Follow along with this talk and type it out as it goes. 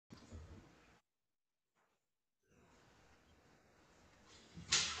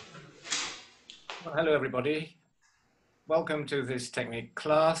Well, hello, everybody. Welcome to this technique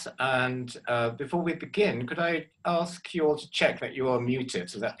class. And before we begin, could I ask you all to check that you are muted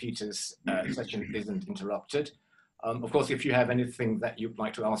so that Peter's session isn't interrupted? Of course, if you have anything that you'd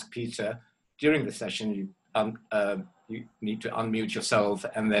like to ask Peter during the session, you need to unmute yourself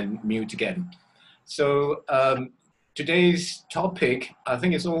and then mute again. So today's topic, I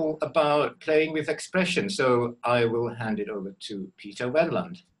think, is all about playing with expression. So I will hand it over to Peter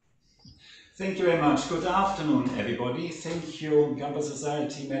Wendland. Thank you very much. Good afternoon, everybody. Thank you, Gamba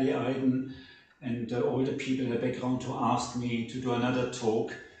Society, Mary Aiden, and all the people in the background to ask me to do another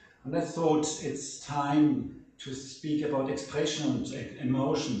talk. And I thought it's time to speak about expressions and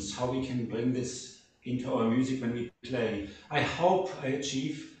emotions, how we can bring this into our music when we play. I hope I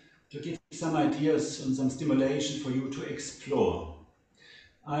achieve to give some ideas and some stimulation for you to explore.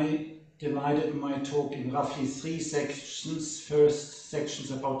 I divided my talk in roughly 3 sections. First section is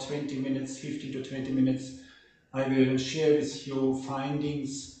about 20 minutes, 15 to 20 minutes. I will share with you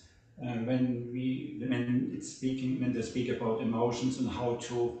findings when they speak about emotions and how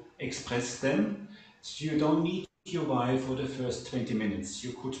to express them. So you don't need your while for the first 20 minutes.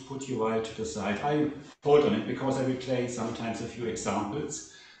 You could put your while to the side. I hold on it because I will play sometimes a few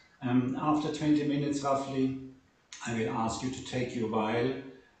examples. After 20 minutes roughly, I will ask you to take your while,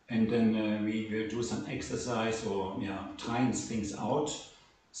 and then we will do some exercise or trying things out,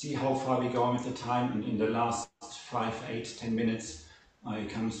 see how far we go with the time, and in the last 5, 8, 10 minutes I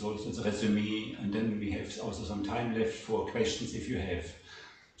come to the resume, and then we have also some time left for questions if you have.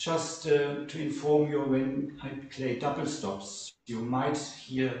 Just to inform you, when I play double stops, you might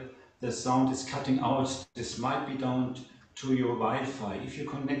hear the sound is cutting out. This might be down to your Wi-Fi. If you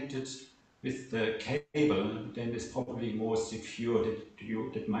connect it with the cable, then it's probably more secure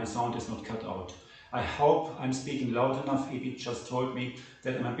that my sound is not cut out. I hope I'm speaking loud enough. Ibi just told me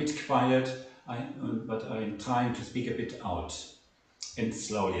that I'm a bit quiet, but I'm trying to speak a bit out and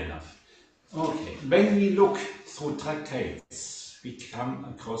slowly enough. Okay, when we look through tractates, we come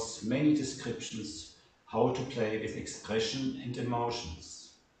across many descriptions how to play with expression and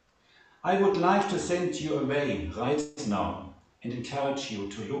emotions. I would like to send you away right now and encourage you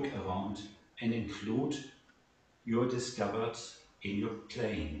to look around and include your discovered in your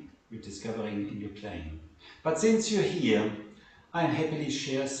playing, your discovering in your playing. But since you're here, I happily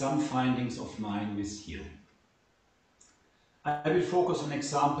share some findings of mine with you. I will focus on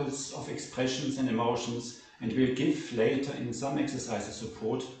examples of expressions and emotions and will give later in some exercises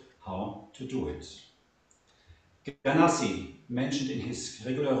support how to do it. Ganassi mentioned in his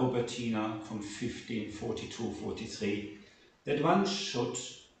regular Robertina from 1542-43 that one should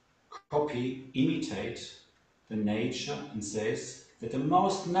copy, imitate the nature, and says that the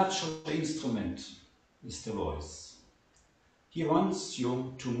most natural instrument is the voice. He wants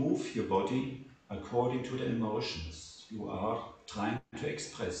you to move your body according to the emotions you are trying to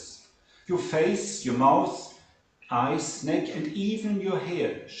express. Your face, your mouth, eyes, neck, and even your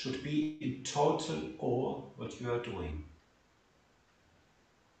hair should be in total awe what you are doing.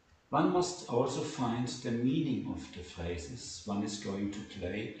 One must also find the meaning of the phrases one is going to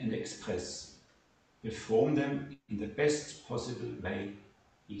play and express. Perform them in the best possible way,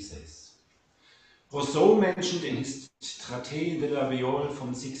 he says. Rousseau mentioned in his Traité de la Viole from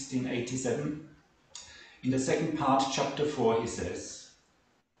 1687, in the second part, chapter 4, he says,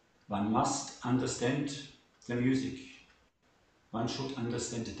 one must understand the music. One should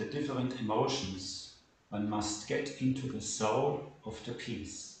understand the different emotions. One must get into the soul of the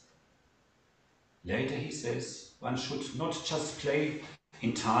piece. Later he says, one should not just play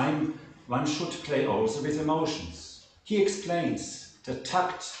in time, one should play also with emotions. He explains the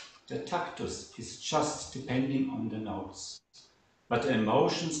tactus is just depending on the notes, but the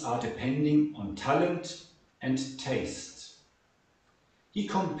emotions are depending on talent and taste. He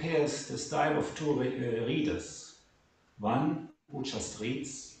compares the style of two readers, one who just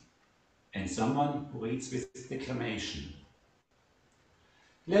reads and someone who reads with declamation.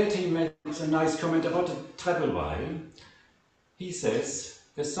 Later he makes a nice comment about the treble viol. He says,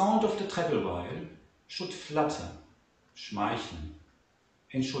 the sound of the treble viol should flatter, schmeicheln,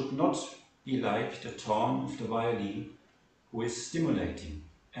 and should not be like the tone of the violin, who is stimulating,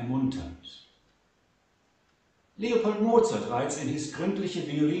 ermunternd. Leopold Mozart writes in his Gründliche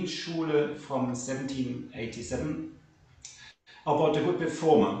Violinschule from 1787 about a good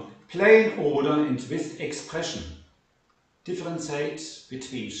performer, play in order and with expression. Differentiate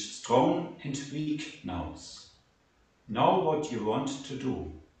between strong and weak notes. Know what you want to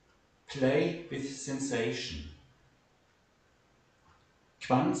do. Play with sensation.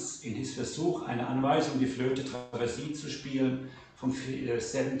 Quanz in his Versuch, eine Anweisung, die Flöte Traversie zu spielen, von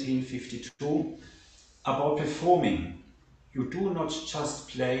 1752, about performing. You do not just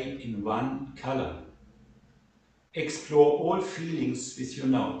play in one color. Explore all feelings with your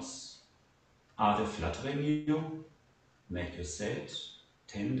notes. Are they flattering you? Make you sad,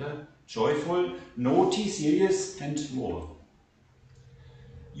 tender, joyful, naughty, serious, and more.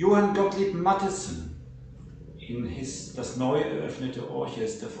 Johann Gottlieb Mattheson in his das neu eröffnete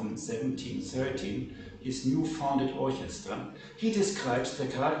Orchester from 1713, his new founded orchestra, he describes the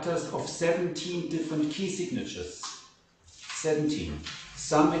characters of 17 different key signatures. 17.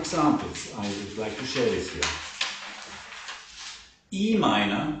 Some examples I would like to share with you. E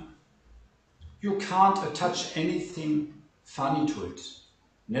minor, you can't attach anything funny to it.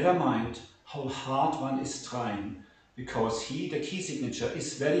 Never mind how hard one is trying, because he, the key signature,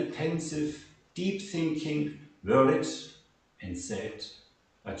 is very pensive, deep thinking, worried and sad,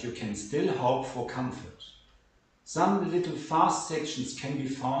 but you can still hope for comfort. Some little fast sections can be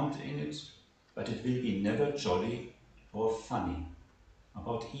found in it, but it will be never jolly or funny.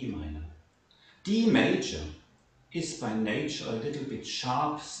 About E minor. D major is by nature a little bit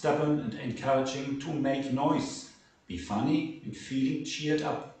sharp, stubborn and encouraging to make noise, be funny and feeling cheered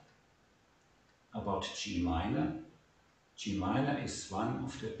up. About G minor is one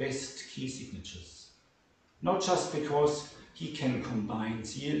of the best key signatures. Not just because he can combine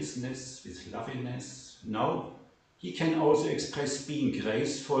seriousness with loveliness, no, he can also express being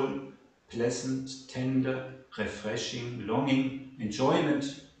graceful, pleasant, tender, refreshing, longing,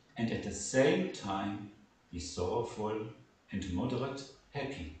 enjoyment, and at the same time be sorrowful and moderate,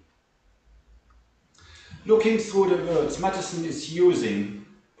 happy. Looking through the words Mattheson is using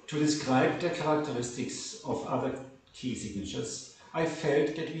to describe the characteristics of other key signatures, I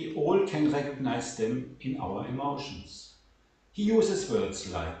felt that we all can recognize them in our emotions. He uses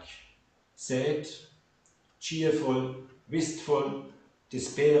words like sad, cheerful, wistful,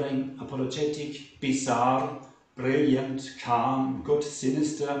 despairing, apologetic, bizarre, brilliant, calm, good,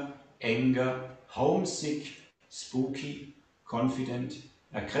 sinister, anger, homesick, spooky, confident,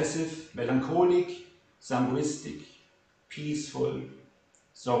 aggressive, melancholic, sanguistic, peaceful,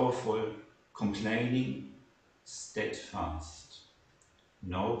 sorrowful, complaining, steadfast,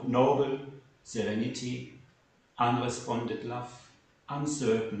 noble, serenity, unresponded love,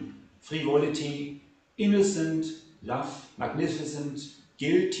 uncertain, frivolity, innocent, love, magnificent,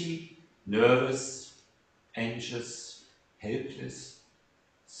 guilty, nervous, anxious, helpless,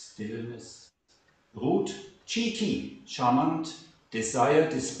 stillness, rude, cheeky, charmant, desire,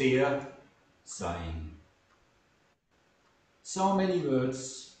 despair, sighing. So many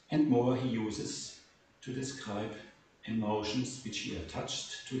words and more he uses to describe emotions which he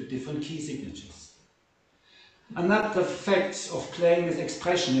attached to the different key signatures. Another fact of playing with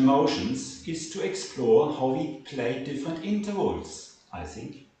expression emotions is to explore how we play different intervals, I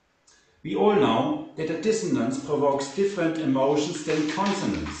think. We all know that a dissonance provokes different emotions than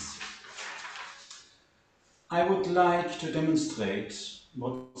consonance. I would like to demonstrate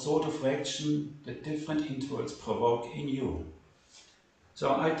what sort of reaction the different intervals provoke in you.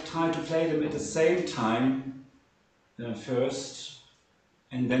 So I try to play them at the same time first,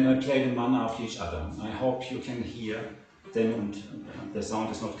 and then I play them one after each other. I hope you can hear them and the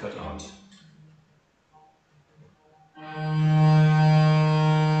sound is not cut out.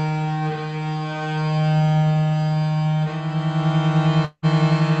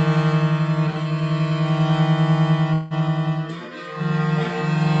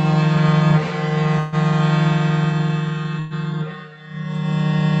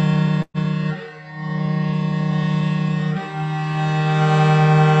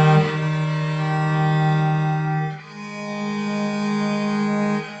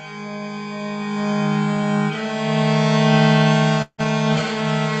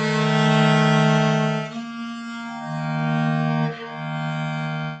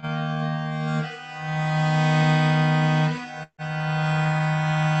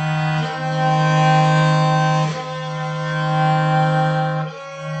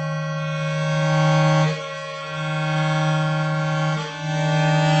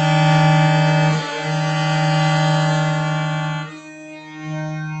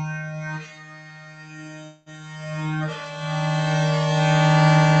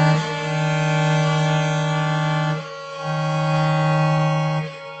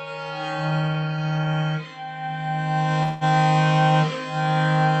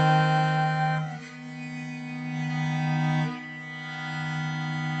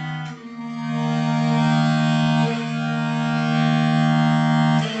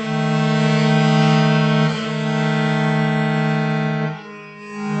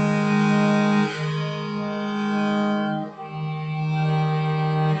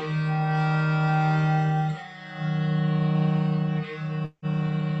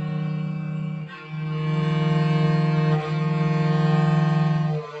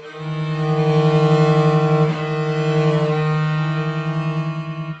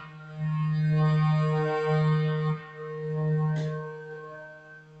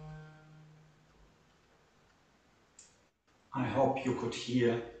 could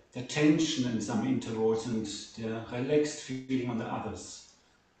hear the tension in some intervals and the relaxed feeling on the others.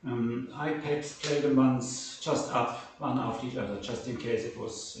 iPads play them once just up, one after each other, just in case it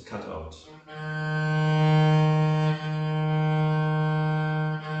was cut out.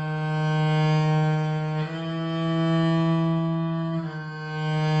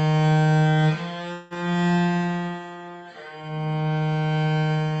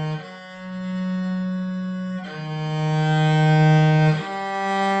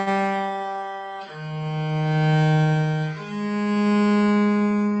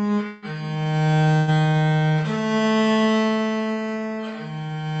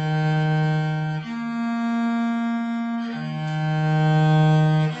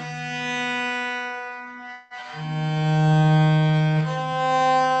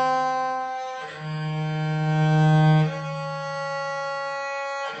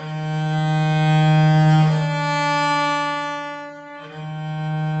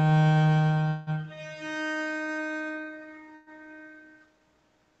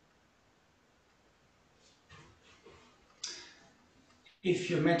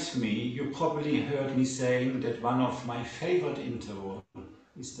 If you met me, you probably heard me saying that one of my favorite intervals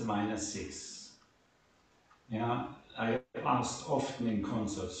is the minor 6. Yeah, I asked often in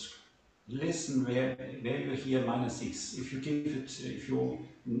concerts, listen where you hear minor 6. If you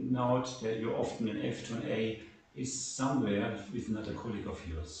note that you often an F to an A is somewhere with another colleague of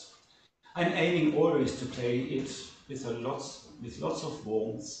yours. I'm aiming always to play it with lots of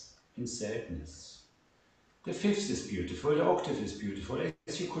warmth and sadness. The fifth is beautiful, the octave is beautiful.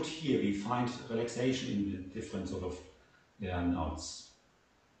 As you could hear, we find relaxation in the different sort of notes.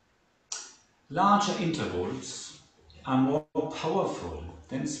 Larger intervals are more powerful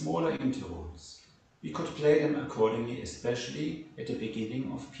than smaller intervals. We could play them accordingly, especially at the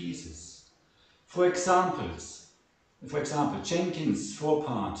beginning of pieces. For example, Jenkins'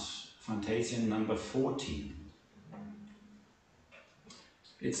 4-part Fantasia number 14.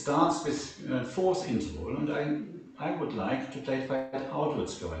 It starts with fourth interval, and I would like to play it by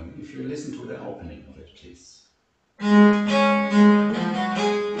outwards going. If you listen to the opening of it, please. Do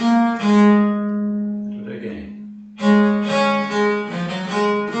it again.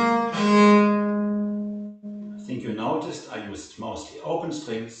 I think you noticed I used mostly open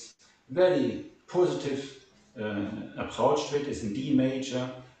strings. Very positive approach to it is in D major.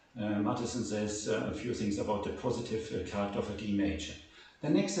 Matheson says a few things about the positive character of a D major. The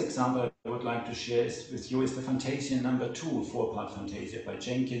next example I would like to share with you is the Fantasia number 2, 4-part Fantasia by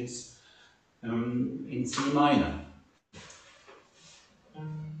Jenkins in C minor.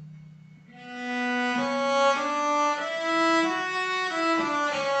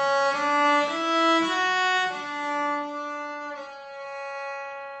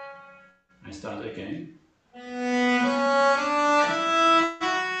 I start again.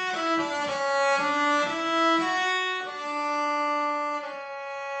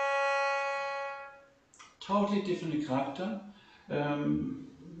 Totally different character.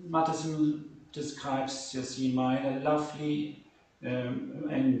 Matheson describes the C minor lovely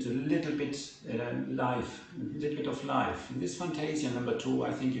and a little bit of life. In this Fantasia number 2,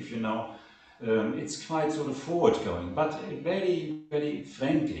 I think if you know, it's quite sort of forward going, but very, very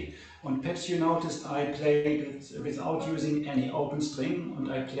friendly. And perhaps you noticed I played it without using any open string, and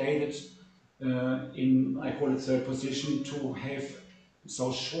I played it I call it third position, to have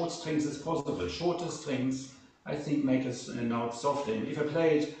so short strings as possible. Shorter strings, I think, make us note softer. And if I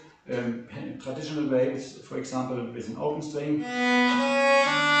play it traditional way, for example, with an open string,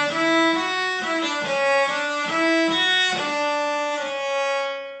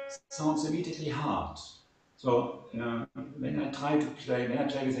 sounds immediately hard. So when I play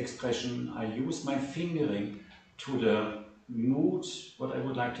with expression, I use my fingering to the mood, what I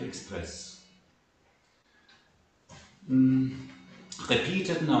would like to express.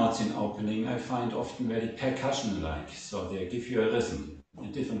 Repeated notes in opening I find often very percussion-like, so they give you a rhythm, a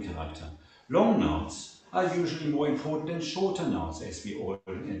different character. Long notes are usually more important than shorter notes, as we all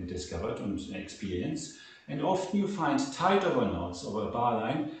discovered and experienced, and often you find tight over notes over a bar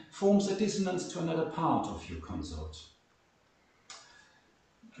line forms a dissonance to another part of your consort.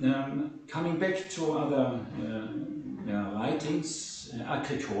 Coming back to other writings,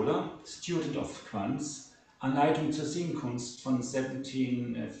 Agricola, student of Quantz, Anleitung zur Singkunst von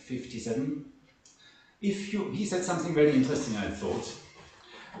 1757. He said something very interesting, I thought,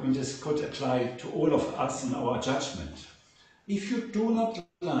 and this could apply to all of us in our judgment. If you do not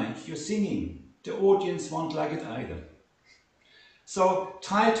like your singing, the audience won't like it either. So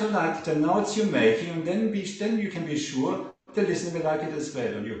try to like the notes you're making, and then you can be sure the listener will like it as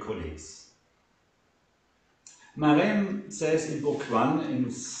well, and your colleagues. Marem says in Book 1 in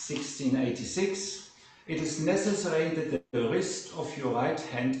 1686, "It is necessary that the wrist of your right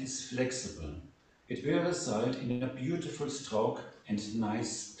hand is flexible. It will result in a beautiful stroke and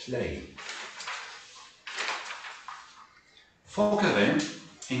nice play." Fockere,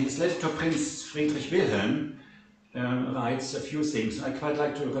 in his letter to Prince Friedrich Wilhelm, writes a few things. I quite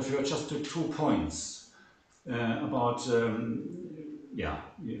like to refer just to 2 points about,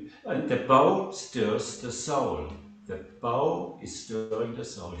 the bow stirs the soul. The bow is stirring the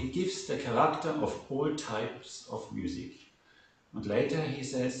soul. He gives the character of all types of music. And later he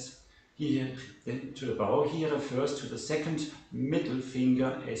says, to the bow, he refers to the second middle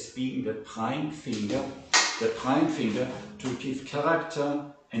finger as being the prime finger to give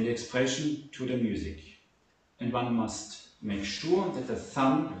character and expression to the music. And one must make sure that the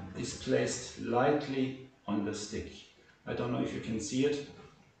thumb is placed lightly on the stick. I don't know if you can see it.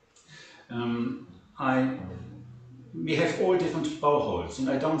 We have all different bow holds, and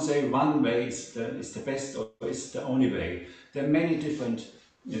I don't say one way is the best or is the only way. There are many different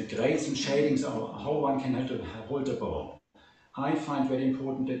grades and shadings of how one can hold a bow. I find very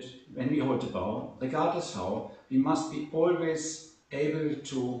important that when we hold the bow, regardless how, we must be always able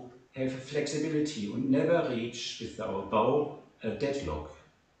to have flexibility and never reach with our bow a deadlock.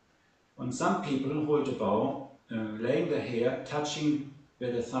 And some people hold the bow, laying the hair, touching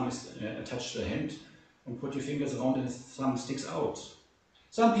where the thumb is attached to the hand, and put your fingers around and the thumb sticks out.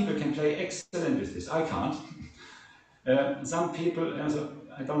 Some people can play excellent with this, I can't. Some people,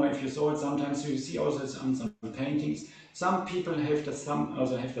 I don't know if you saw it, sometimes you see also on some paintings, some people have the thumb,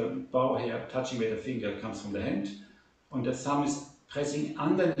 also have the bow hair touching where the finger comes from the hand, and the thumb is pressing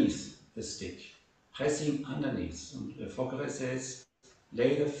underneath the stick, pressing underneath. And Fockere says,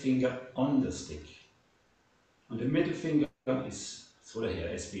 lay the finger on the stick. And the middle finger is through the hair,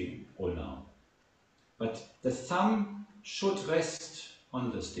 as we all know. But the thumb should rest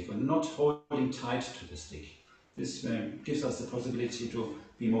on the stick and not holding tight to the stick. This gives us the possibility to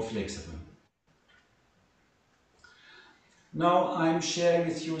be more flexible. Now I'm sharing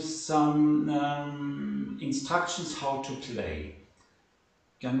with you some instructions how to play.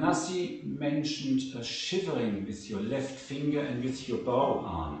 Ganassi mentioned shivering with your left finger and with your bow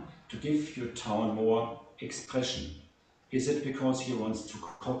arm to give your tone more expression. Is it because he wants to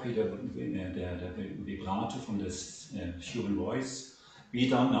copy the vibrato from the human voice? We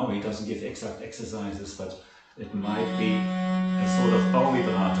don't know, he doesn't give exact exercises, but it might be a sort of bow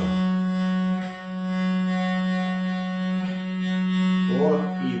vibrato. Or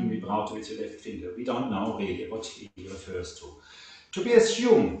even vibrato with your left finger. We don't know really what he refers to. Tobias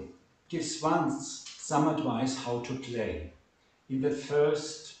Hume gives some advice how to play. In the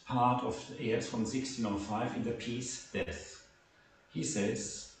first part of the airs from 1605 in the piece Death, he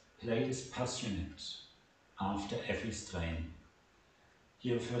says, play dispassionate after every strain.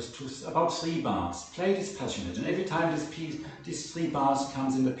 He refers to about 3 bars, play dispassionate, and every time these 3 bars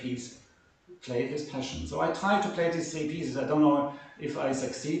comes in the piece, play this passion. So I try to play these 3 pieces. I don't know if I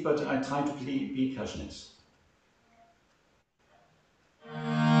succeed, but I try to be passionate.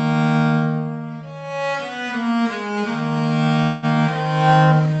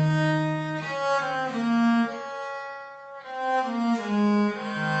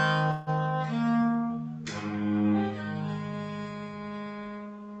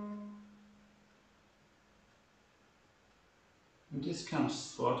 And this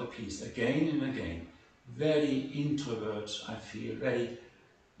comes throughout the piece again and again. Very introvert, I feel,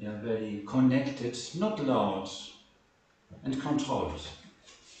 very connected, not loud and controlled.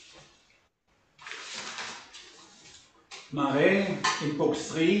 Marais in Book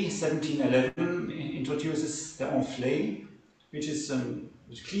 3, 1711, introduces the enflé, which is a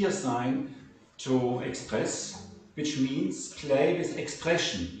clear sign to express, which means play with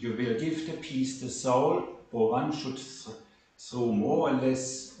expression. You will give the piece the soul, or one should, through more or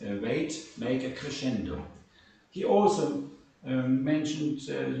less weight, make a crescendo. He also mentioned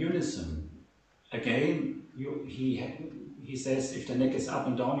unison. Again, he says if the neck is up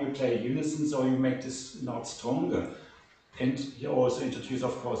and down, you play unison, so you make this note stronger. And he also introduced,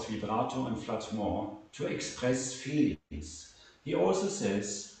 of course, vibrato and flattement to express feelings. He also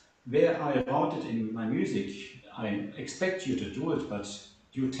says, where I wrote it in my music, I expect you to do it, but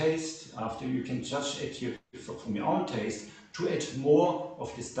you taste, after you can judge it from your own taste, to add more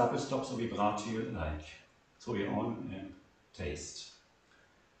of these double stops or vibrato you like, through your own taste.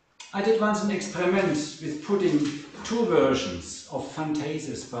 I did once an experiment with putting 2 versions of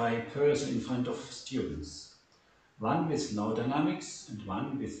Fantasies by Purcell in front of students. One with no dynamics and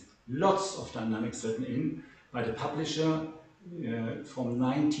one with lots of dynamics written in by the publisher from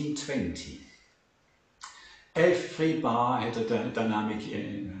 1920. Every bar had a dynamic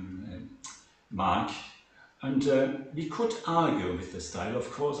mark, and we could argue with the style, of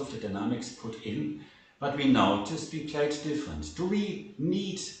course, of the dynamics put in, but we noticed we played different. Do we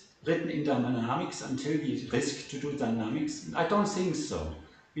need written in dynamics until we risk to do dynamics? I don't think so.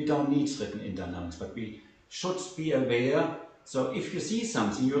 We don't need written in dynamics, but we should be aware. So if you see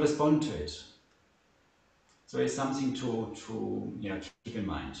something, you respond to it. So it's something to keep in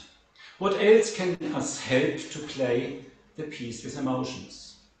mind. What else can us help to play the piece with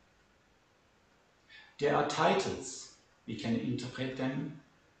emotions? There are titles. We can interpret them.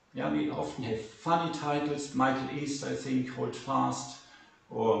 Yeah, we often have funny titles. Michael East, I think, Hold Fast,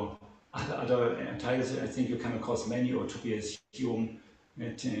 or other titles. I think you come across many, or Tobias Hume,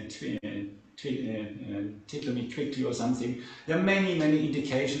 Tickle Me Quickly or something. There are many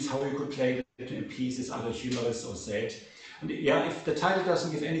indications how you could play the pieces, either humorous or sad. And yeah, if the title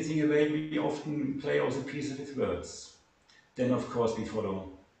doesn't give anything away, we often play also pieces with words. Then, of course, we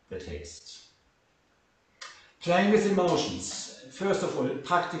follow the text. Playing with emotions. First of all,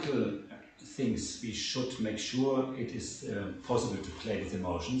 practical things we should make sure it is possible to play with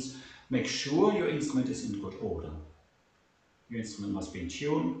emotions. Make sure your instrument is in good order. Your instrument must be in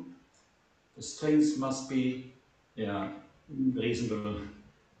tune. The strings must be reasonable,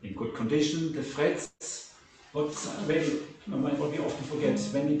 in good condition. The frets, what we often forget,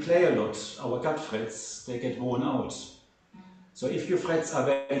 when we play a lot, our gut frets, they get worn out. So if your frets are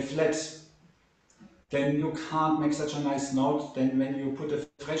very flat, then you can't make such a nice note than when you put a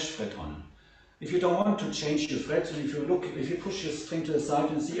fresh fret on. If you don't want to change your fret, and if you push your string to the side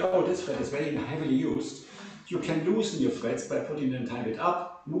and see, oh, this fret is very heavily used, you can loosen your frets by putting them a bit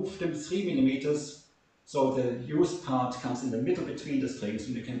up, move them 3 millimeters, so the used part comes in the middle between the strings,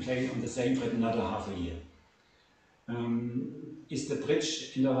 and you can play on the same fret another half a year. Is the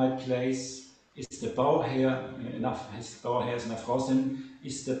bridge in the right place? Is the bow hair enough? Has the bow hairs enough rosin?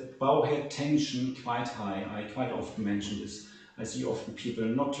 Is the bow hair tension quite high? I quite often mention this. I see often people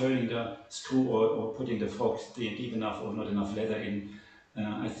not turning the screw or putting the fork deep enough or not enough leather in.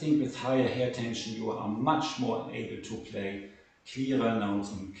 I think with higher hair tension you are much more able to play clearer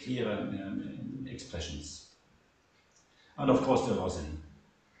notes and clearer expressions. And of course the rosin.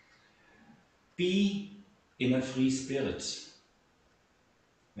 Be in a free spirit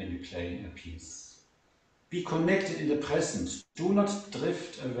when you play a piece. Be connected in the present. Do not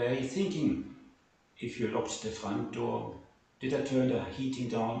drift away thinking, if you locked the front door, did I turn the heating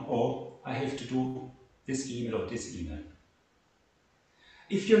down, or I have to do this email or this email.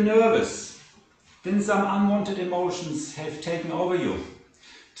 If you're nervous, then some unwanted emotions have taken over you.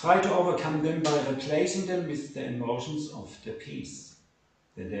 Try to overcome them by replacing them with the emotions of the piece.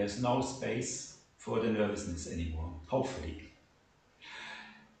 Then there's no space for the nervousness anymore, hopefully.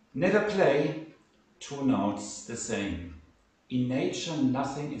 Never play 2 notes the same. In nature,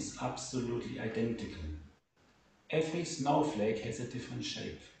 nothing is absolutely identical. Every snowflake has a different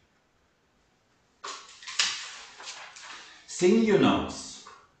shape. Sing your notes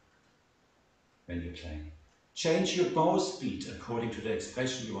when you play. Change your bow speed according to the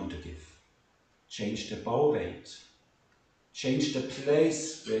expression you want to give. Change the bow weight. Change the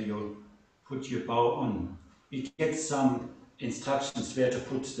place where you put your bow on. We get some instructions where to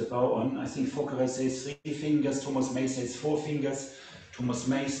put the bow on. I think Fouqueray says 3 fingers, Thomas May says 4 fingers. Thomas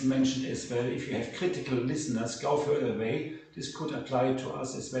Mason mentioned as well, if you have critical listeners, go further away. This could apply to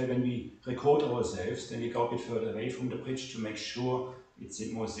us as well when we record ourselves, then we go a bit further away from the bridge to make sure it's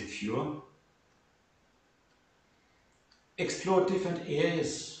more secure. Explore different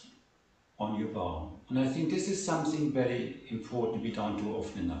areas on your bow. And I think this is something very important we don't do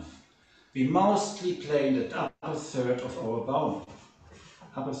often enough. We mostly play in the upper third of our bow.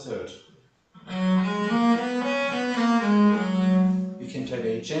 Upper third. We can play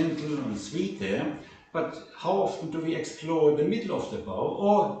very gentle and sweet there, but how often do we explore the middle of the bow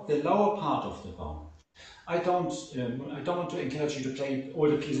or the lower part of the bow? I don't want to encourage you to play all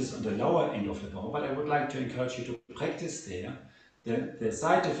the pieces on the lower end of the bow, but I would like to encourage you to practice there. The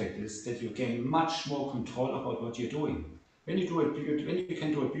side effect is that you gain much more control about what you're doing. When you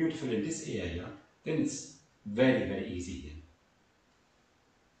can do it beautifully in this area, then it's very, very easy here.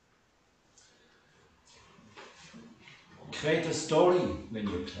 Create a story when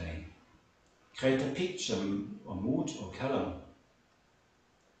you play. Create a picture or mood or color.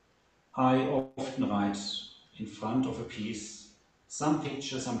 I often write in front of a piece some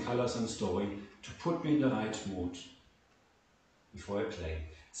picture, some color, some story to put me in the right mood before I play.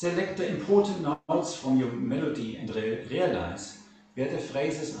 Select the important notes from your melody and realize where the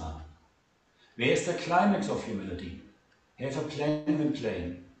phrases are. Where is the climax of your melody? Have a plan when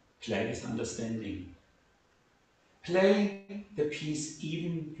playing. Play with understanding. Play the piece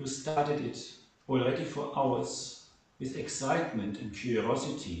even you studied it already for hours with excitement and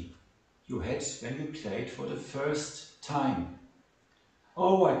curiosity you had when you played for the first time.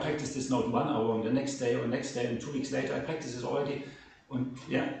 Oh, I practiced this note 1 hour, and the next day and 2 weeks later I practiced it already. And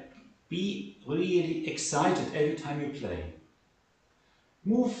yeah, be really excited every time you play.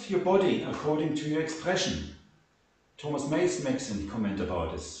 Move your body according to your expression. Thomas May's maxim comment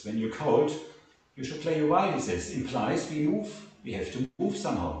about this. When you're cold, you should play your violin. This implies we have to move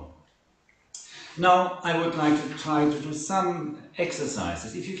somehow. Now I would like to try to do some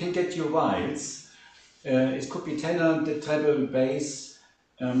exercises. If you can get your violins, it could be tenor, the treble, bass.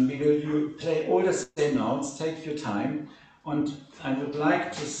 You play all the same notes, take your time, and I would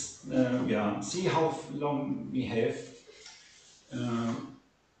like to see how long we have.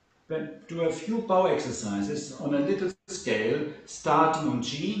 But do a few bow exercises on a little scale, starting on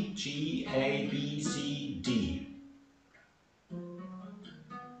G, G, A, B, C, D.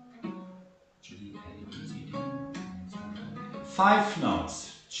 G, A, B, C, D. 5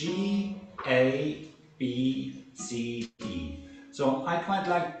 notes, G, A, B, C, D. So I quite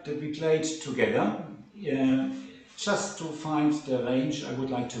like that we play it together, just to find the range I would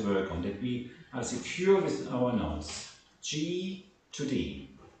like to work on, that we are secure with our notes, G to D,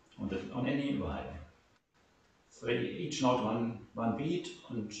 on any violin. Each note one beat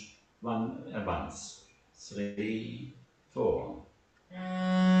and one advance. 3, 4.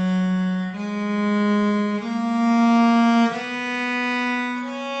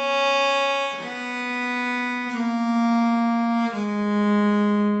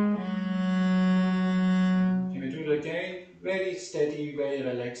 Can we do it again? Very steady, very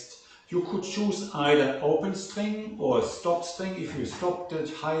relaxed. You could choose either open string or stop string. If you stop the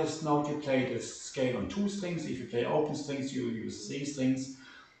highest note, you play the scale on 2 strings. If you play open strings, you use 3 strings.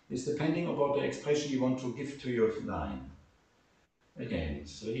 It's depending about the expression you want to give to your line. Again,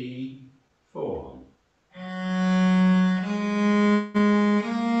 3, 4.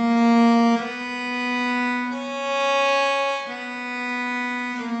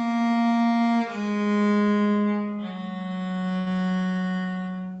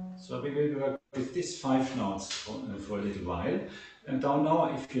 So we will work with these 5 notes for a little while. And down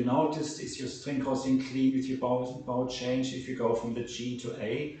now, if you noticed, is your string crossing clean with your bow change? If you go from the G to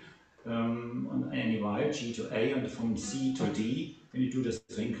A on any viol, G to A, and from C to D, when you do the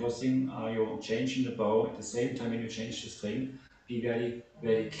string crossing, are you changing the bow at the same time when you change the string? Be very,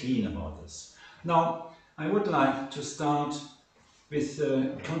 very clean about this. Now, I would like to start with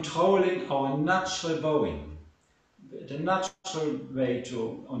controlling our natural bowing. The natural way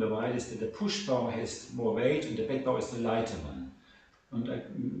on the viol is that the push bow has more weight and the back bow is the lighter one. And I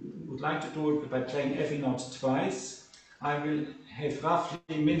would like to do it by playing every note twice. I will have roughly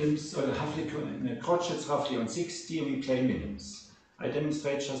minims, or roughly crotchets roughly on 60, and we play minims. I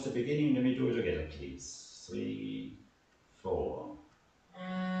demonstrate just the beginning, then we do it together, please. 3, 4.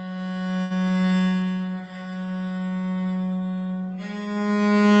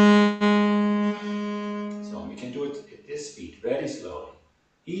 So we can do it at this speed, very slowly.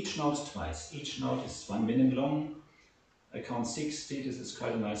 Each note twice. Each note is 1 minute long. I count 60. This is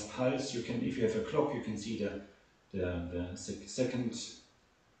quite a nice pulse. You can, if you have a clock, you can see the second.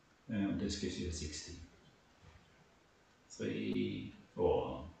 This gives you the 60. 3,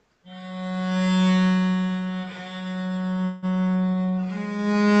 4.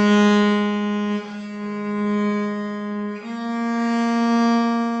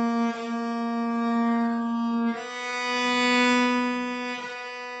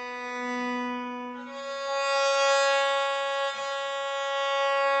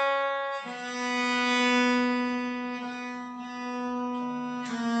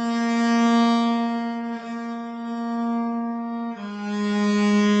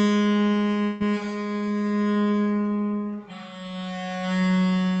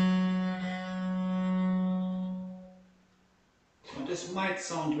 This might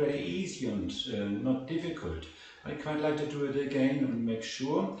sound very easy and not difficult. I quite like to do it again and make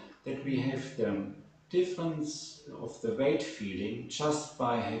sure that we have the difference of the weight feeling just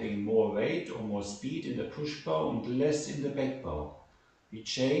by having more weight or more speed in the push bow and less in the back bow. We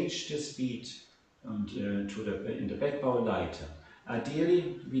change the speed and in the back bow lighter.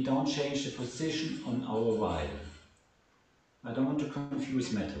 Ideally, we don't change the position on our viol. I don't want to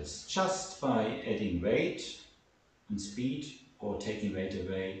confuse matters. Just by adding weight and speed, or taking weight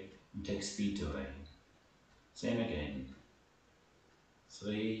away and take speed away. Same again.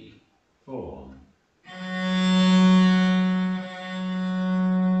 3, 4.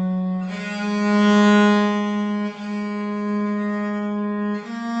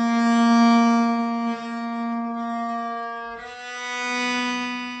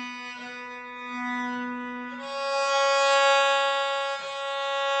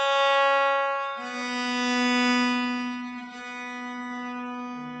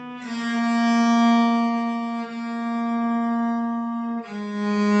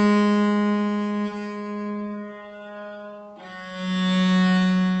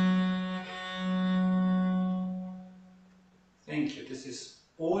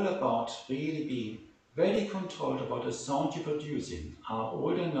 about really being very controlled about the sound you're producing. Are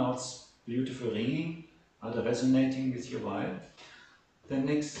all the notes beautiful ringing? Are they resonating with your vibe? The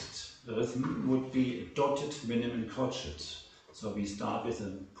next rhythm would be dotted minim and crotchet. So we start with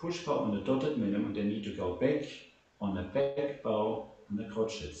a push bow on the dotted minim and then need to go back on the back bow on the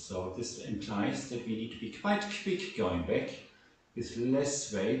crotchet. So this implies that we need to be quite quick going back with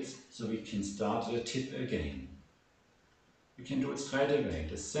less weight so we can start at the tip again. We can do it straight away,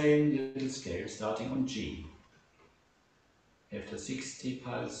 the same little scale starting on G. After 60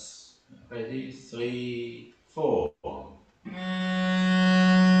 pulse, ready, 3, 4.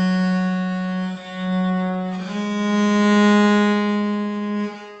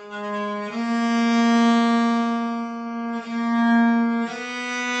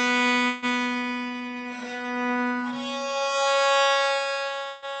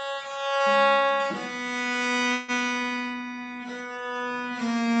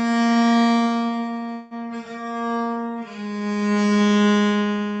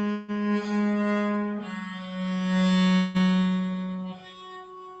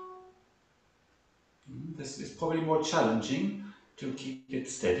 This is probably more challenging to keep it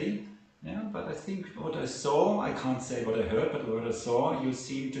steady, yeah, but I think what I saw, I can't say what I heard, but what I saw, you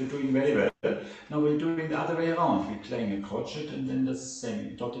seem to doing very well. Now we're doing the other way around. We're playing a crotchet and then the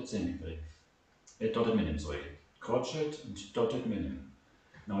dotted semibrief. Dotted minim, sorry. Crotchet and dotted minim.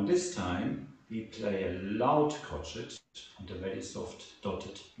 Now this time we play a loud crotchet and a very soft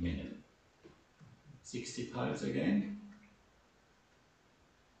dotted minim. 60 pulse again.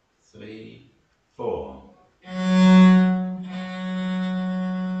 3, 4.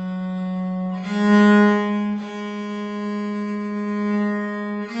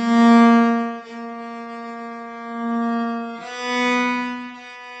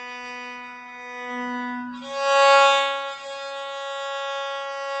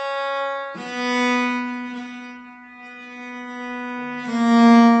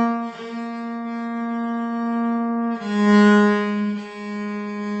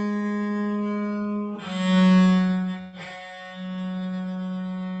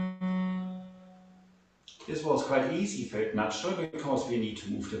 This was quite easy for it naturally because we need to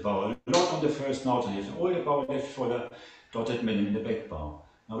move the bow a lot on the first note and have all the bow left for the dotted minim in the back bow.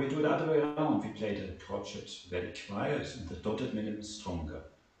 Now we do the other way around. We play the crotchet very quiet and the dotted minim is stronger.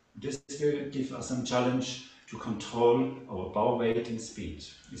 This will give us some challenge to control our bow weight and speed.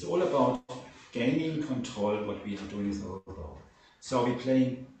 It's all about gaining control what we are doing with our bow. So we're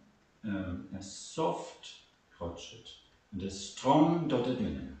playing a soft crotchet and a strong dotted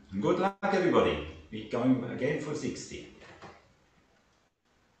minim. And good luck everybody. We're going again for 60.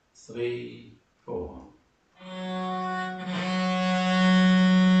 3, 4.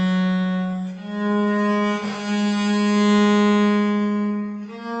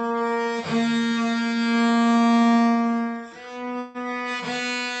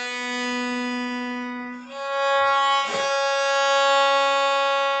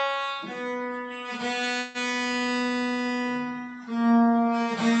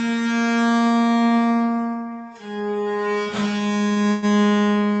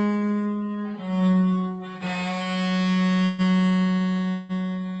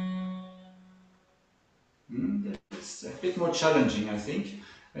 It's a bit more challenging, I think.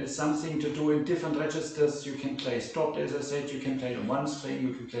 It's something to do in different registers. You can play stopped, as I said, you can play on one string,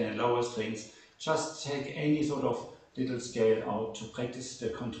 you can play on lower strings. Just take any sort of little scale out to practice the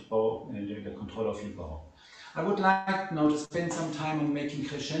control of your bow. I would like now to spend some time on making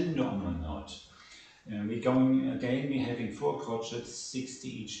crescendo on one note. We're going again, we're having 4 crotchets, 60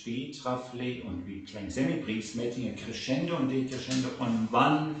 each beat roughly, and we're playing semi-briefs, making a crescendo and decrescendo on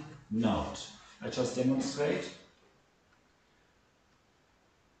one note. I just demonstrate.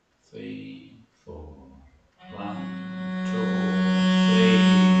 3, 4. 1, 2, 3,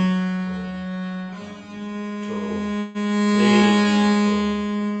 4. 1, 2, 3,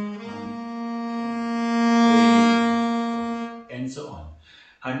 4. 1, 2, 3, 4. And so on.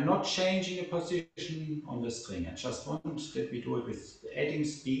 I'm not changing a position on the string. I just want that we do it with adding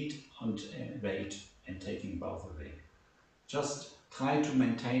speed and weight and taking both away. Just try to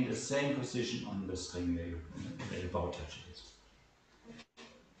maintain the same position on the string where the bow touches.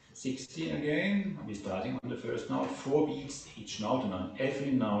 60 again, we're starting on the first note, 4 beats each note, and on every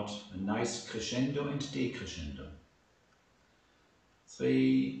note a nice crescendo and decrescendo.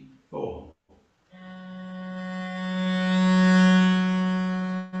 3, 4. 3,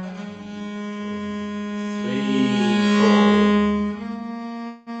 4.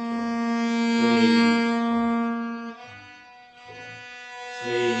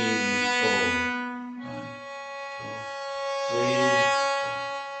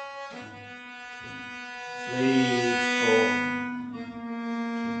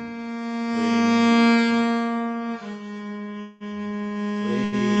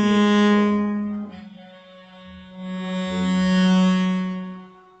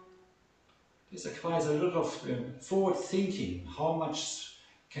 lot of forward thinking. How much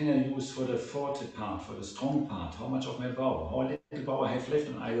can I use for the forte part, for the strong part? How much of my bow? How little bow I have left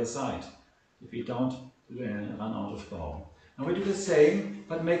on either side, if we don't run out of bow. And we do the same,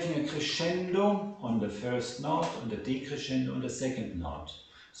 but making a crescendo on the first note, and the decrescendo on the second note.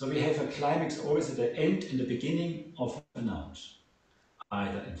 So we have a climax always at the end and the beginning of a note,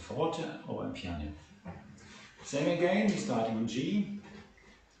 either in forte or in piano. Same again, we're starting on G.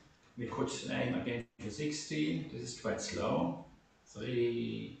 We could aim again for 16. This is quite slow.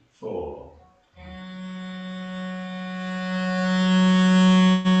 3, 4.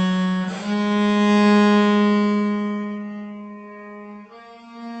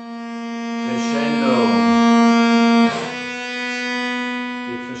 Crescendo.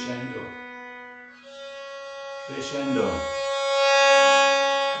 Decrescendo. Crescendo.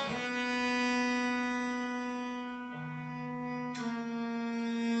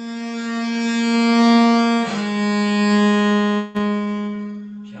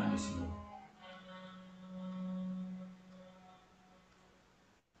 Pianissimo.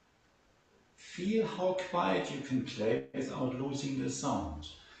 Feel how quiet you can play without losing the sound.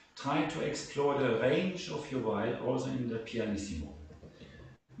 Try to explore the range of your viol also in the pianissimo.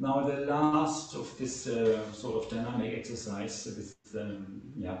 Now the last of this sort of dynamic exercise with the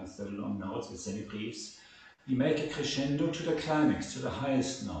long notes, with semi-briefs, we make a crescendo to the climax, to the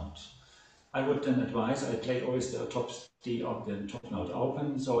highest note. I would then advise, I play always the top note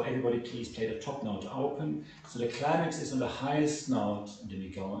open, so everybody please play the top note open. So the climax is on the highest note, and then we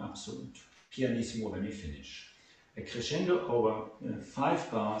go up to pianissimo when we finish. A crescendo over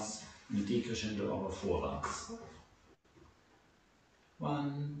 5 bars, and a decrescendo over 4 bars.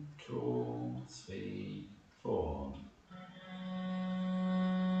 1, 2, 3, 4.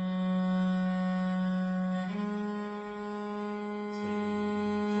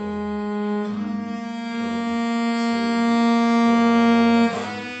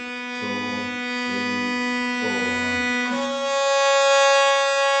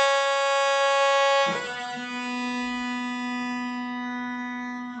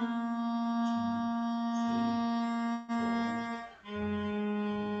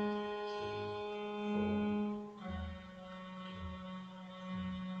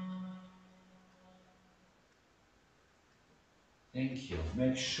 Thank you.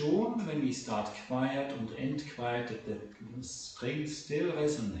 Make sure when we start quiet and end quiet that the string still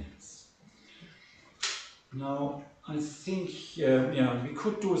resonates. Now, I think we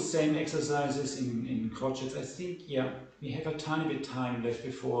could do the same exercises in crotchets. I think we have a tiny bit time left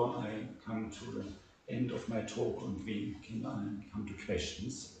before I come to the end of my talk and we can come to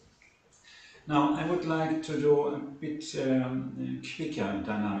questions. Now, I would like to do a bit quicker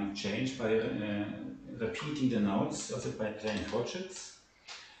dynamic change by repeating the notes, also by playing crotchets.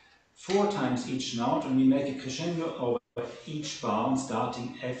 4 times each note, and we make a crescendo over each bar, and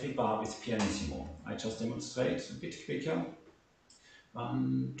starting every bar with pianissimo. I just demonstrate a bit quicker.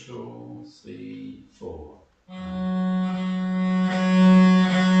 1, 2, 3, 4.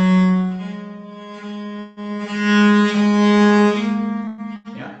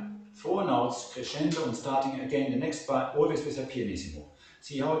 Yeah, 4 notes, crescendo, and starting again the next bar, always with a pianissimo.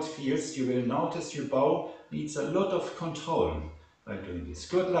 See how it feels. You will notice your bow needs a lot of control by doing this.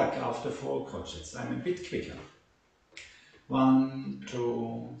 Good luck after 4 crotchets. I'm a bit quicker. 1,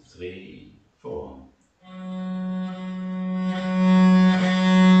 2, 3, 4.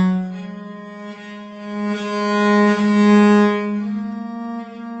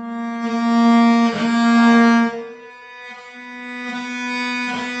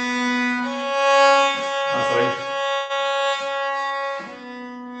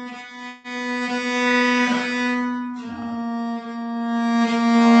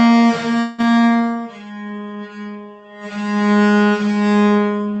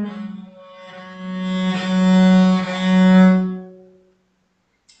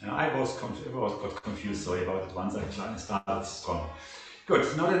 Got confused, sorry about it, once I started strong.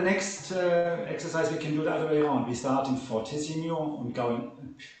 Good, now the next exercise we can do the other way around. We start in fortissimo and going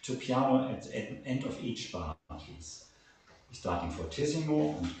to piano at the end of each bar, please. We start in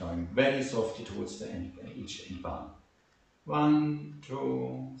fortissimo and going very softly towards the end, each end bar. 1,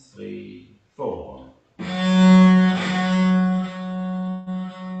 2, 3, 4.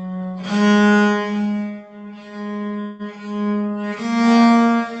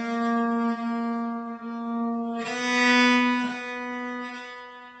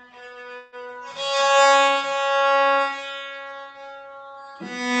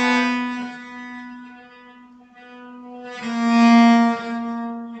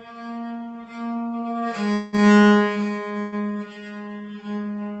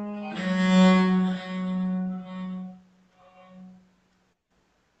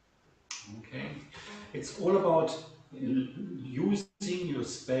 It's all about using your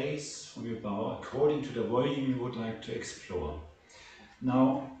space from your bow according to the volume you would like to explore.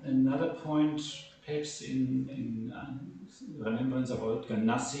 Now, another point, perhaps in remembrance about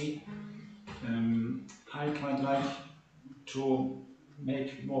Ganassi, I quite like to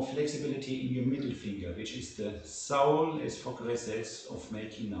make more flexibility in your middle finger, which is the soul, as Foucault says, of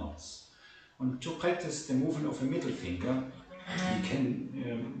making notes. And to practice the movement of a middle finger, we can,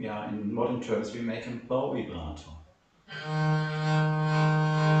 in modern terms, we make a bow vibrato.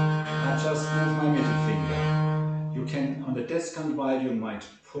 I just move my middle finger. You can, on the descant viol, you might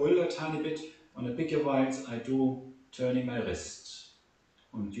pull a tiny bit. On the bigger viols, I do turning my wrist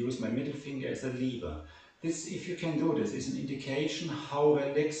and use my middle finger as a lever. This, if you can do this, is an indication how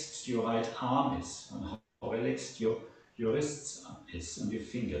relaxed your right arm is and how relaxed your wrists is and your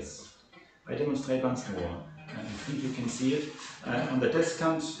fingers. I demonstrate once more. I think you can see it. On the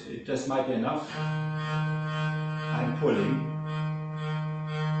descant, this might be enough. I'm pulling.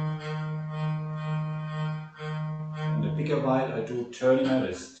 On the bigger viol, I do turning my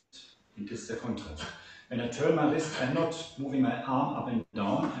wrist. And this is the contrast. When I turn my wrist, I'm not moving my arm up and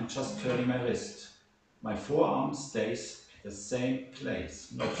down, I'm just turning my wrist. My forearm stays at the same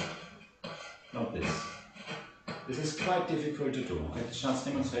place, not this. This is quite difficult to do. I just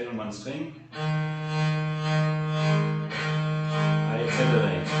demonstrate on one string. I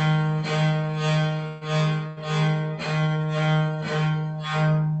accelerate.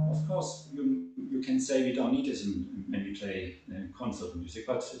 Of course, you can say we don't need this when we play concert music,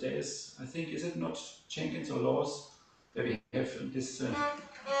 but there is, I think, is it not Jenkins or Laws, where we have this.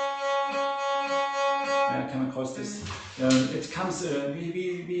 I come across this. It comes.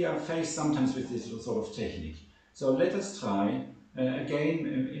 We are faced sometimes with this sort of technique. So let us try again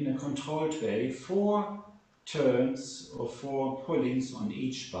in a controlled way. 4 turns or 4 pullings on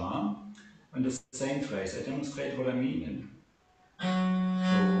each bar on the same phrase. I demonstrate what I mean. 2, 3,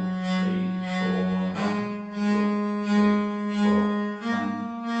 4, 1, 2, 3, 4,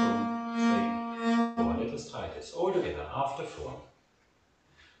 1, 2, 3, 4. Let us try this all together after 4.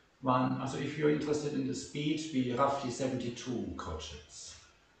 So if you're interested in the speed, we roughly 72 crotchets.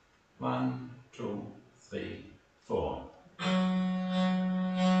 1, 2, 3, 4.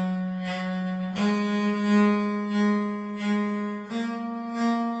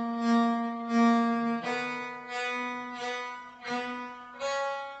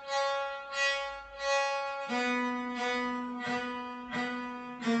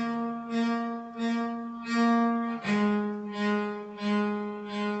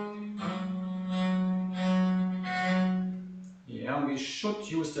 We should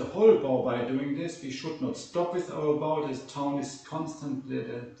use the whole bow by doing this. We should not stop with our bow. This tone is constant,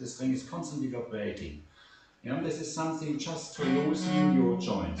 the string is constantly vibrating. This is something just to loosen your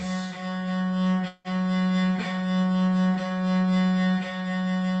joints.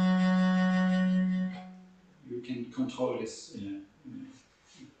 You can control this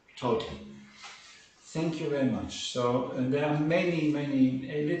totally. Thank you very much. So there are many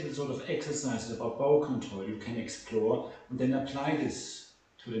little sort of exercises about bow control you can explore and then apply this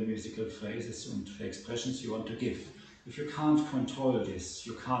to the musical phrases and to the expressions you want to give. If you can't control this,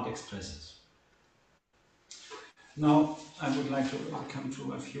 you can't express it. Now I would like to come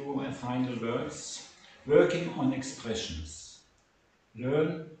to a few final words. Working on expressions.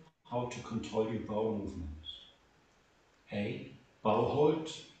 Learn how to control your bow movement. A. Bow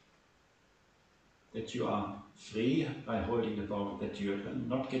hold. That you are free by holding the bow, that you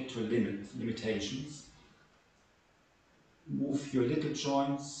not get to limitations. Move your little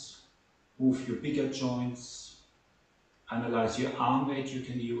joints, move your bigger joints, analyze your arm weight you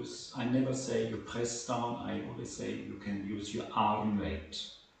can use. I never say you press down, I always say you can use your arm weight.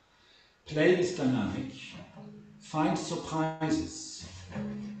 Play with dynamic, find surprises.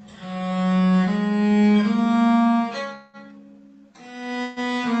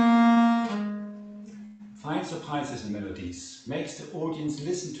 Find surprises in melodies, makes the audience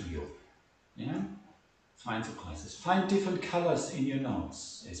listen to you. Yeah? Find surprises. Find different colors in your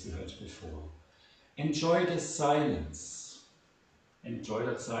notes, as we heard before. Enjoy the silence. Enjoy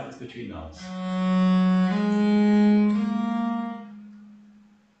that silence between notes.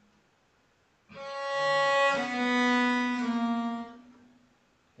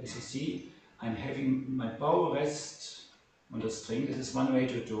 As you see, I'm having my bow rest on the string. This is one way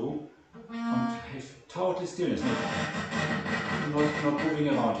to do. And have total stillness, not moving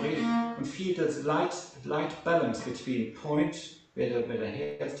around, really. And feel that light balance between point, where the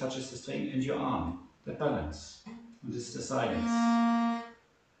hair touches the string, and your arm. The balance. And this is the silence.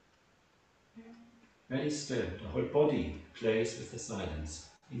 Very still. The whole body plays with the silence,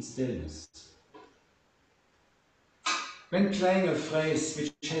 in stillness. When playing a phrase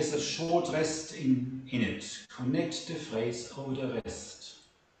which has a short rest in it, connect the phrase over the rest.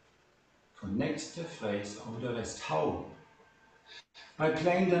 Connect the phrase over the rest. How? By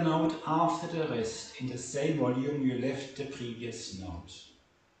playing the note after the rest in the same volume you left the previous note.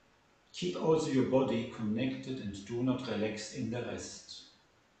 Keep also your body connected and do not relax in the rest.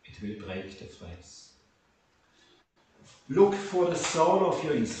 It will break the phrase. Look for the soul of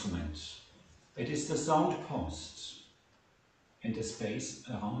your instrument. It is the sound post and the space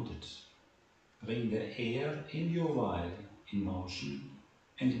around it. Bring the air in your viol in motion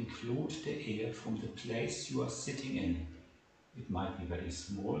and include the air from the place you are sitting in. It might be very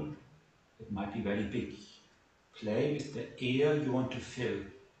small, it might be very big. Play with the air you want to fill,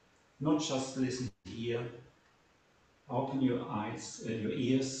 not just listen here. Open your eyes, your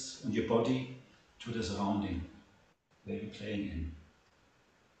ears and your body to the surrounding where you're playing in.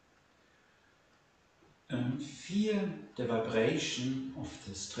 Feel the vibration of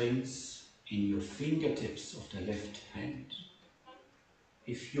the strings in your fingertips of the left hand.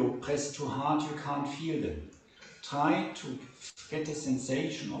 If you press too hard, you can't feel them. Try to get the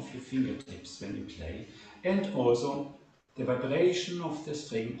sensation of your fingertips when you play, and also the vibration of the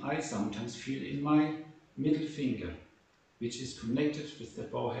string I sometimes feel in my middle finger, which is connected with the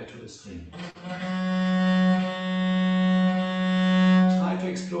bowhead to the string. Try to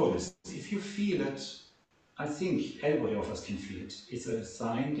explore this. If you feel it, I think everybody of us can feel it. It's a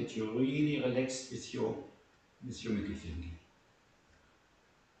sign that you're really relaxed with your middle finger.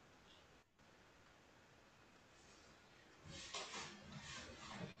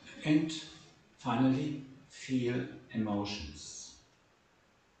 And finally, feel emotions.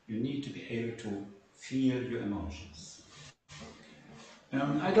 You need to be able to feel your emotions.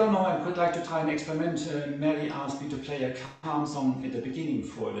 I don't know, I would like to try an experiment. Mary asked me to play a calm song at the beginning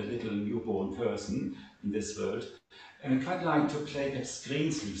for the little newborn person in this world. And I'd quite like to play perhaps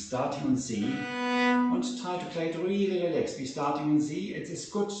Greensleeve, starting on C, and try to play it really relaxed. Be starting on C. It is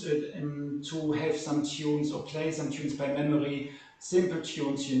good to have some tunes or play some tunes by memory, simple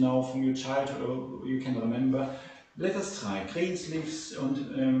tunes you know from your childhood or you can remember. Let us try Greensleeves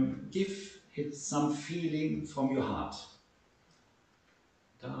and give it some feeling from your heart.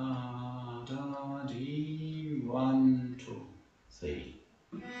 Da, da, dee, 1, 2, 3.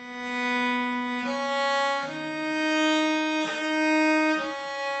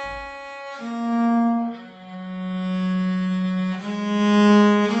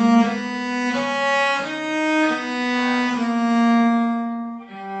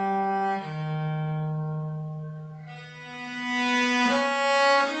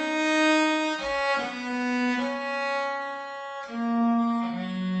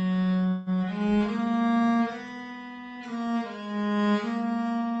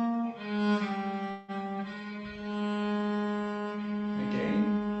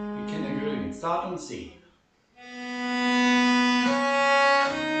 Start on C.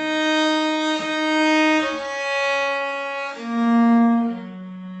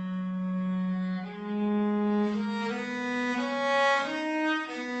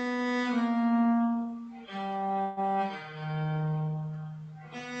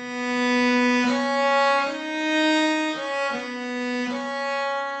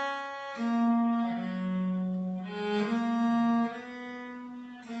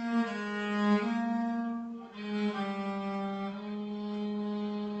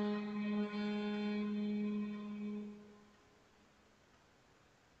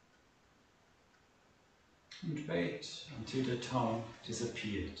 And wait until the tone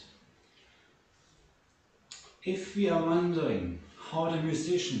disappeared. If we are wondering how the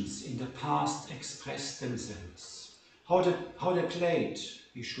musicians in the past expressed themselves, how they played,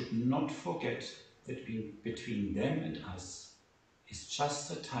 we should not forget that between them and us is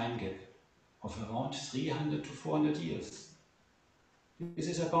just a time gap of around 300 to 400 years. This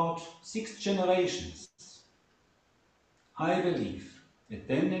is about 6 generations. I believe that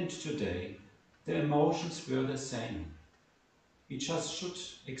then and today the emotions were the same. We just should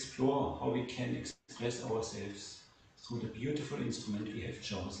explore how we can express ourselves through the beautiful instrument we have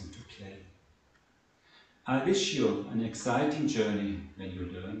chosen to play. I wish you an exciting journey when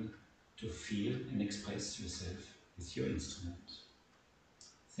you learn to feel and express yourself with your instrument.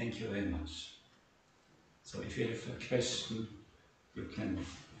 Thank you very much. So if you have a question, you can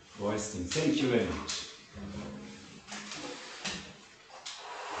voice them. Thank you very much.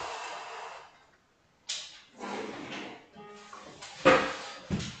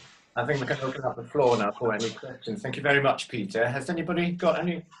 I think we can open up the floor now for any questions. Thank you very much, Peter. Has anybody got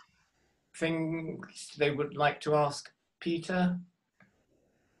anything they would like to ask Peter?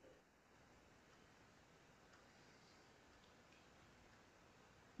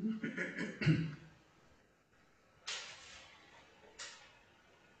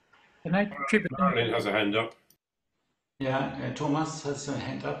 Can I chip it in? Marilyn has a hand up. Yeah, Thomas has a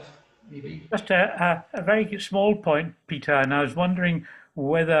hand up, maybe. Just a very small point, Peter, and I was wondering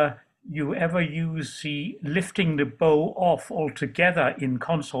whether you ever use the lifting the bow off altogether in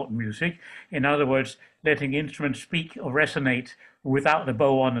consort music. In other words, letting instruments speak or resonate without the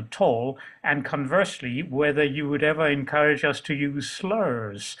bow on at all, and conversely, whether you would ever encourage us to use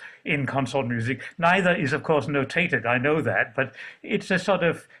slurs in consort music. Neither is, of course, notated, I know that, but it's a sort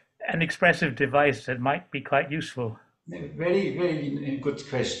of an expressive device that might be quite useful. Very, very good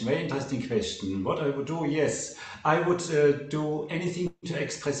question, very interesting question. What I would do, yes, I would do anything to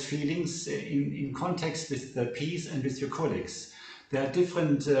express feelings in context with the piece and with your colleagues. There are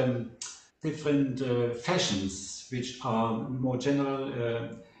different fashions which are more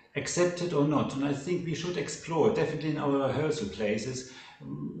general, accepted or not. And I think we should explore, definitely in our rehearsal places,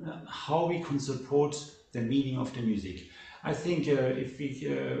 how we can support the meaning of the music. I think if we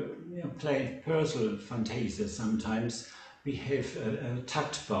play personal fantasia sometimes, we have a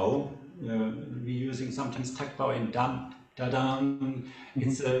takt bow. We're using sometimes takt bow and dam, da dam.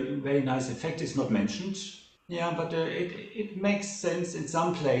 It's a very nice effect. It's not mentioned. Yeah, but it makes sense in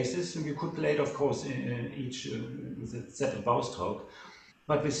some places. And you could play it, of course, in each with a set of bow stroke.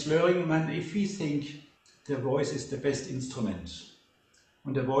 But with slurring, man, if we think the voice is the best instrument,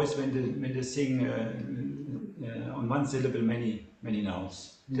 and the voice when they sing on one syllable many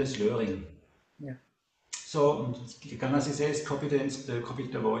notes, the slurring. Yeah. So Ganassi says copy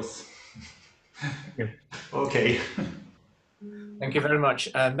the voice. Thank you. Okay. Thank you very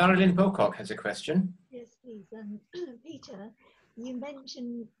much. Marilyn Pocock has a question. Yes, please. Peter, you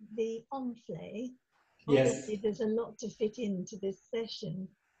mentioned the enflé. Yes. Obviously, there's a lot to fit into this session.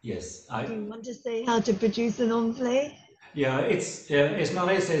 Yes. Do you want to say how to produce an enflé? Yeah, it's as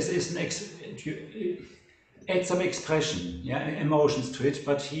Marie says, add some expression, yeah, emotions to it.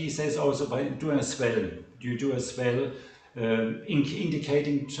 But he says also by doing a swell, you do a swell,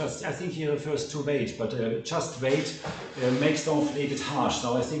 indicating just. I think he refers to weight, but just weight makes the enflé a bit harsh.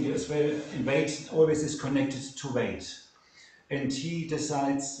 So I think as well, weight always is connected to weight. And he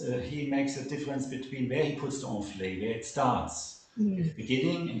decides, he makes a difference between where he puts the enflé, where it starts, at the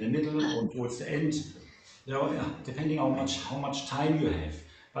beginning, in the middle, or towards the end. You know, depending on how much time you have.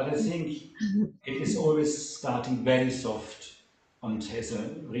 But I think it is always starting very soft and has a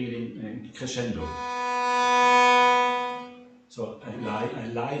really crescendo. So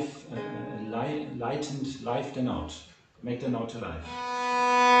lightened, live the note, make the note alive.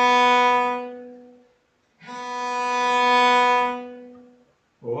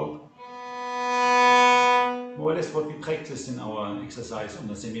 Or more or less what we practice in our exercise on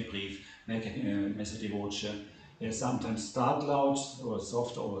the semi-brief, make a messa di voce. Sometimes start loud or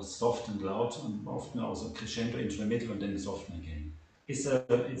soft and loud, and often also crescendo into the middle and then soften again. It's a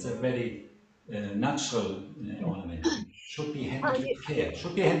very natural ornament. It should be handled with care.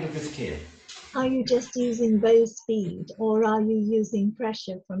 Should be handled with care. Are you just using bow speed, or are you using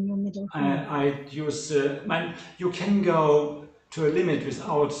pressure from your middle finger? I use. You can go to a limit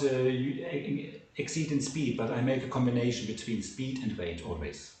without exceeding speed, but I make a combination between speed and weight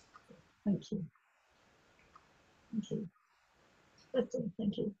always. Thank you. Thank you. That's all.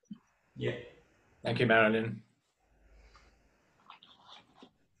 Thank you. Yeah. Thank you, Marilyn.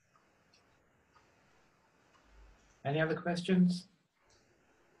 Any other questions?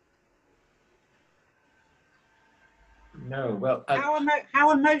 No. Well,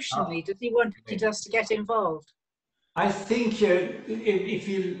 how emotionally does he want us to get involved? I think if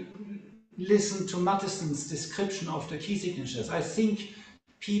you listen to Matteson's description of the key signatures, I think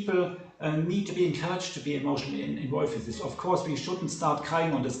people need to be encouraged to be emotionally involved with this. Of course, we shouldn't start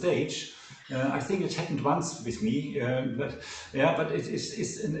crying on the stage. I think it happened once with me, but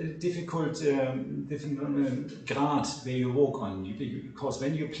it's a difficult grade where you walk on, because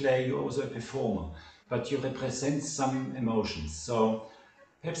when you play, you're also a performer, but you represent some emotions. So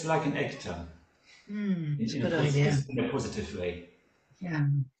perhaps like an actor. It's a good idea. In a positive way. Yeah.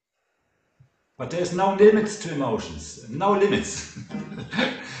 But there's no limits to emotions. No limits.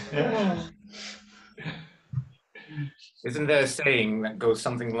 Yeah. isn't there a saying that goes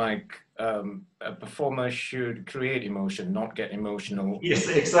something like a performer should create emotion, not get emotional? Yes,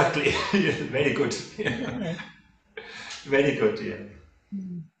 exactly. Very good. Yeah. Very good, yeah.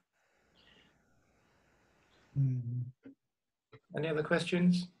 Any other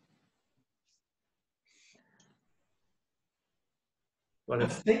questions? Well,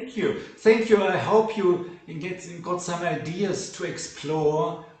 thank you. Thank you. I hope you got some ideas to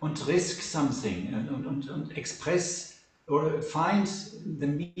explore and risk something and express or find the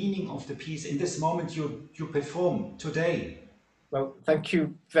meaning of the piece in this moment you perform today. Well, thank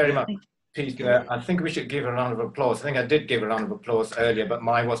you very Yeah. much, Peter. I think we should give a round of applause. I think I did give a round of applause earlier, but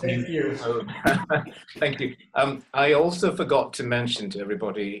mine was Thank muted. you. So thank you. I also forgot to mention to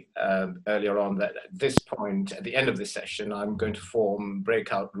everybody earlier on that at this point, at the end of this session, I'm going to form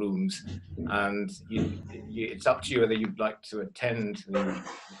breakout rooms, and it's up to you whether you'd like to attend the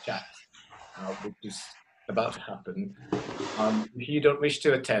chat, which is about to happen. If you don't wish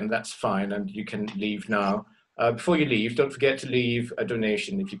to attend, that's fine, and you can leave now. Before you leave, don't forget to leave a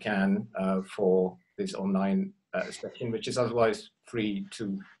donation if you can for this online session, which is otherwise free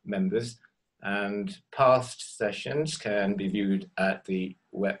to members. And past sessions can be viewed at the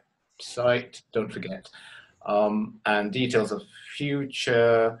website, don't forget. And details of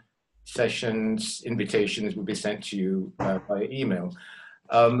future sessions, invitations will be sent to you by email.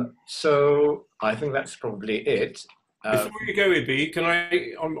 So I think that's probably it. Before you go, Ibi, can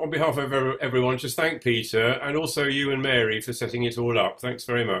I, on behalf of everyone, just thank Peter and also you and Mary for setting it all up. Thanks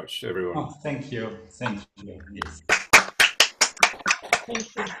very much, everyone. Oh, thank you. Thank you. Yes.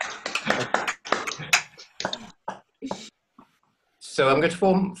 Thank you. So I'm going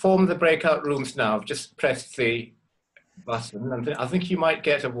to form the breakout rooms now. I've just pressed the button, and I think you might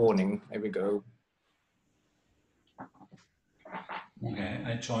get a warning. There we go. Okay,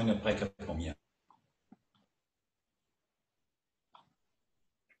 I join a breakout room here.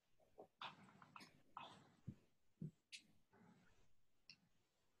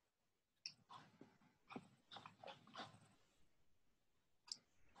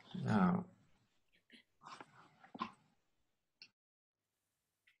 Now.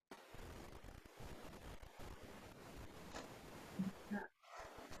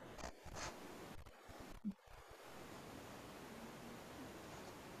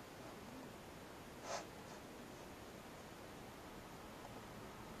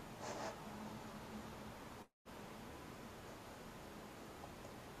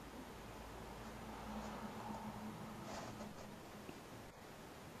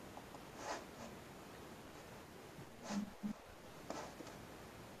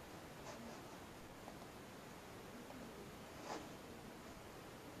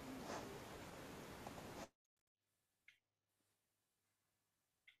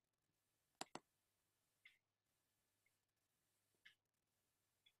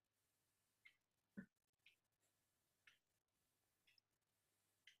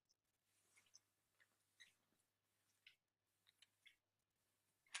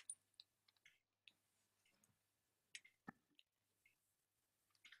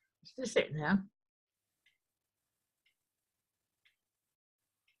 Is this it now?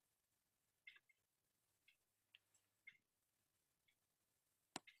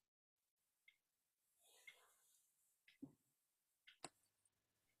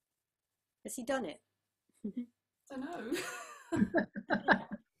 Has he done it? I know.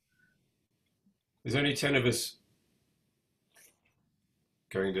 There's only 10 of us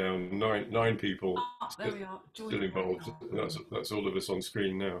going down, nine people There we are. still involved. That's all of us on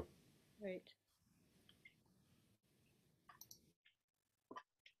screen now. Right.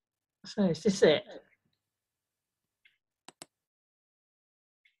 So is this it?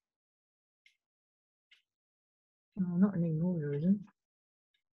 Oh, not anymore, there isn't.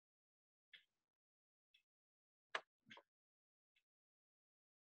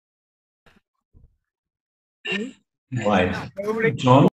 Right. John?